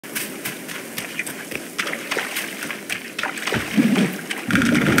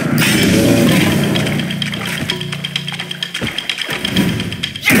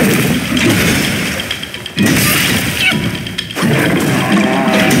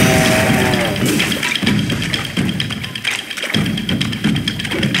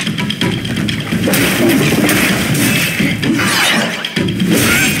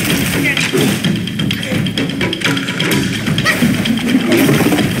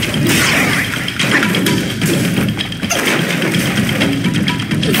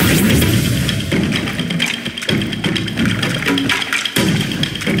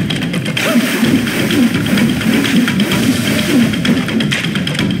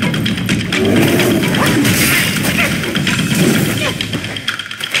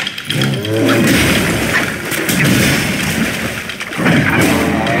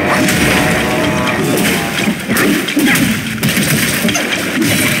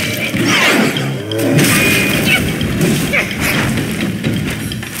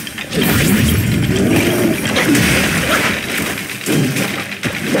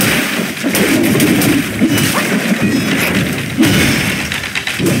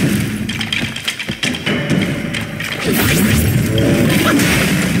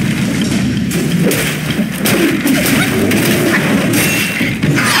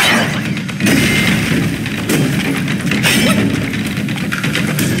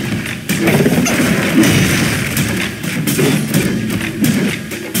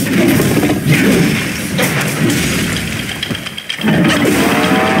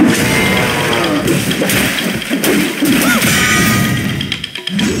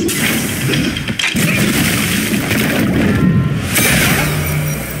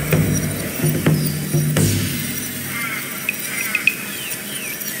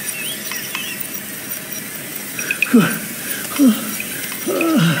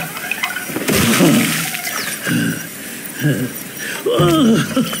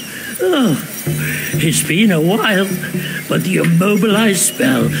It's been a while, but the immobilized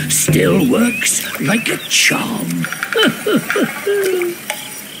spell still works like a charm.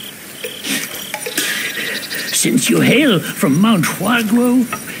 Since you hail from Mount Huaguo,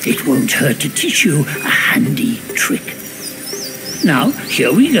 it won't hurt to teach you a handy trick. Now,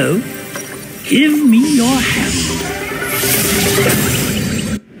 here we go. Give me your hand.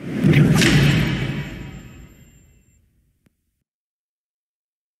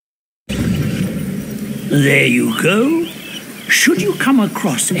 There you go. Should you come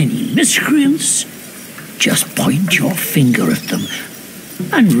across any miscreants, just point your finger at them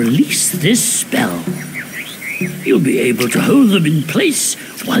and release this spell. You'll be able to hold them in place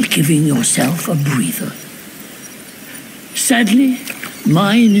while giving yourself a breather. Sadly,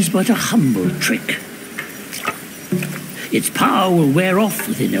 mine is but a humble trick. Its power will wear off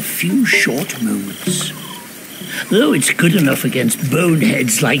within a few short moments, though it's good enough against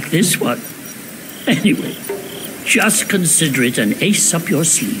boneheads like this one. Anyway, just consider it an ace up your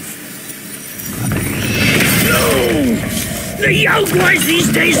sleeve. No! The young boys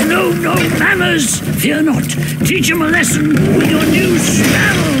these days know no manners! Fear not, teach them a lesson with your new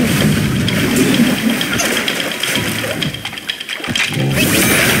spell!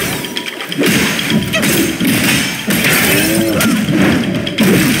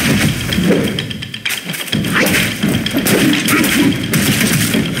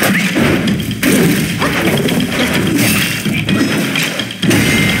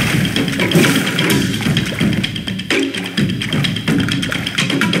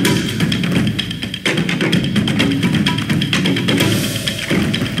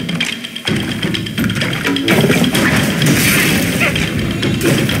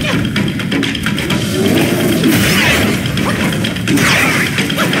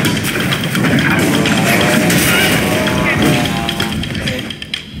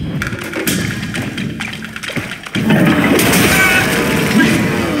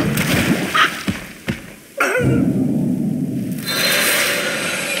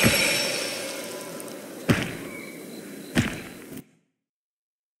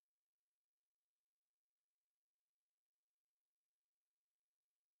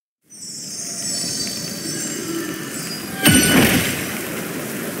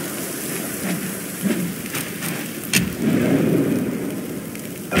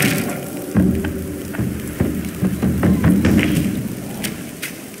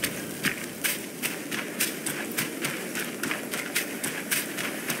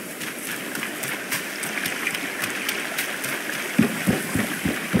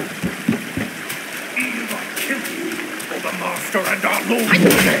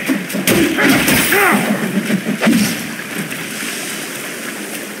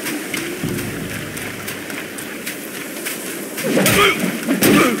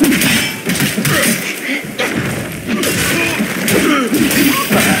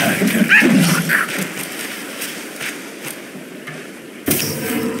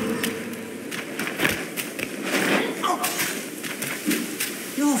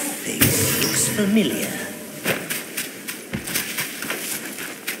 familiar.